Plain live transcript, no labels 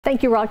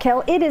Thank you,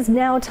 Raquel. It is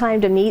now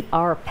time to meet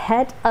our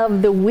pet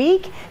of the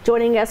week.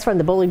 Joining us from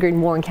the Bowling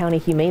Green Warren County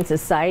Humane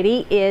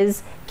Society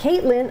is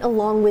Caitlin,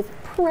 along with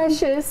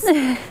Precious,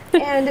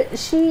 and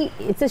it's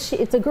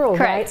a girl,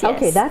 correct, right? yes.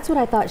 Okay, that's what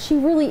I thought. She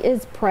really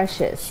is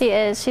precious. She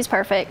is. She's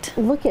perfect.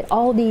 Look at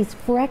all these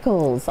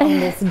freckles on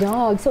this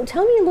dog. So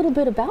tell me a little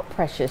bit about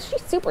Precious.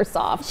 She's super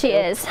soft. She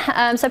is.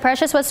 So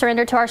Precious was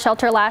surrendered to our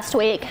shelter last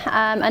week.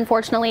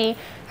 Unfortunately,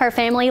 her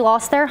family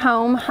lost their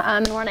home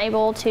and weren't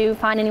able to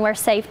find anywhere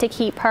safe to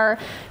keep her.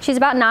 She's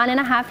about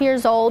 9.5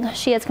 years old.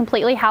 She is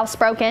completely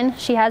housebroken.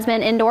 She has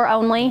been indoor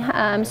only,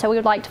 so we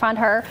would like to find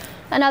her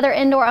another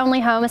indoor only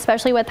home,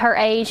 especially with her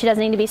age. She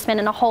doesn't need to be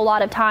spending a whole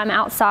lot of time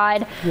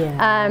outside.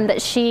 Yeah.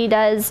 That she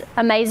does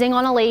amazing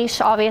on a leash,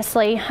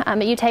 obviously,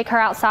 but you take her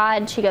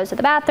outside, she goes to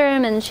the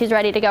bathroom and she's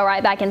ready to go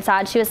right back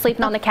inside. She was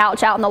sleeping on the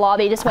couch out in the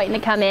lobby just waiting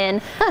to come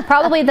in.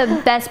 Probably the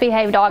best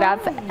behaved dog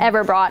I've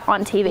ever brought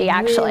on TV,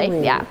 actually.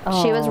 Really? Yeah,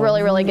 she was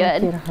really, really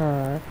good. Look at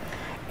her.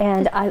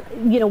 And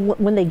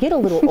when they get a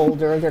little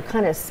older, they're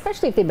kind of,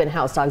 especially if they've been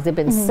house dogs, they've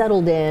been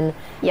settled in.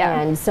 Yeah.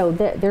 And so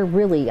they're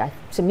really,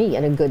 to me,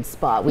 in a good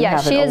spot. We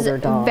have she an is older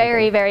dog.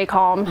 very, very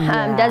calm.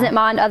 Yeah. Doesn't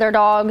mind other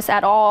dogs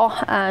at all.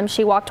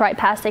 She walked right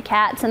past the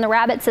cats and the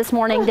rabbits this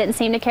morning, didn't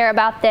seem to care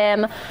about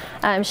them.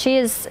 She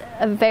is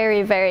a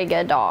very, very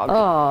good dog.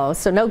 Oh,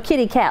 so no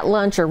kitty cat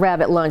lunch or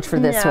rabbit lunch for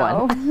this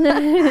one.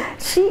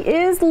 She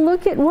is,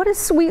 look at, what a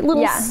sweet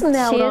little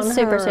snout she on is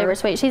super, her. super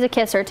sweet. She's a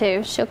kisser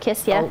too. She'll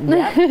kiss you. Oh,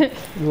 yep.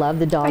 Love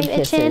the dog Are you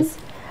kisses.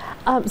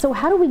 So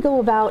how do we go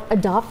about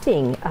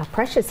adopting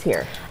Precious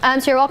here?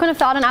 So you're welcome to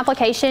fill out an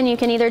application. You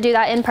can either do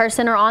that in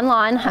person or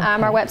online.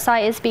 Our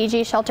website is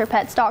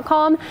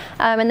bgshelterpets.com,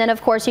 and then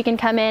of course you can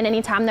come in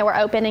anytime that we're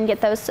open and get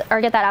that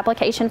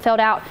application filled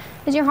out.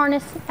 Is your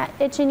harness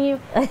itching you?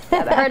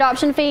 Her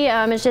adoption fee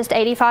is just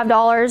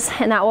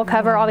 $85, and that will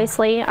cover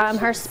obviously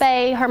her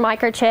spay, her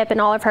microchip,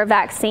 and all of her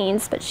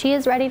vaccines. But she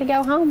is ready to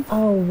go home.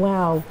 Oh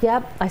wow!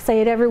 Yep, I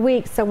say it every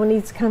week. Someone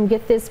needs to come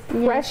get this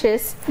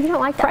Precious. You don't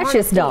like that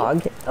Precious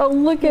harness, dog. Oh,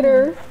 look at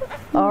her.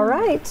 All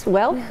right.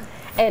 Well,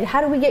 and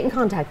how do we get in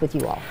contact with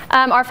you all?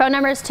 Our phone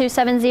number is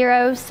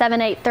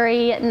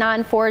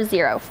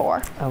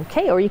 270-783-9404.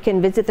 Okay, or you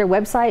can visit their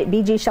website,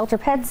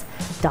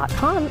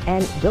 bgshelterpets.com,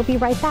 and we'll be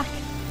right back.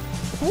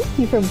 Thank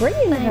you for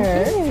bringing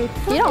her.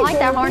 You don't like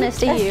that harness,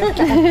 do you?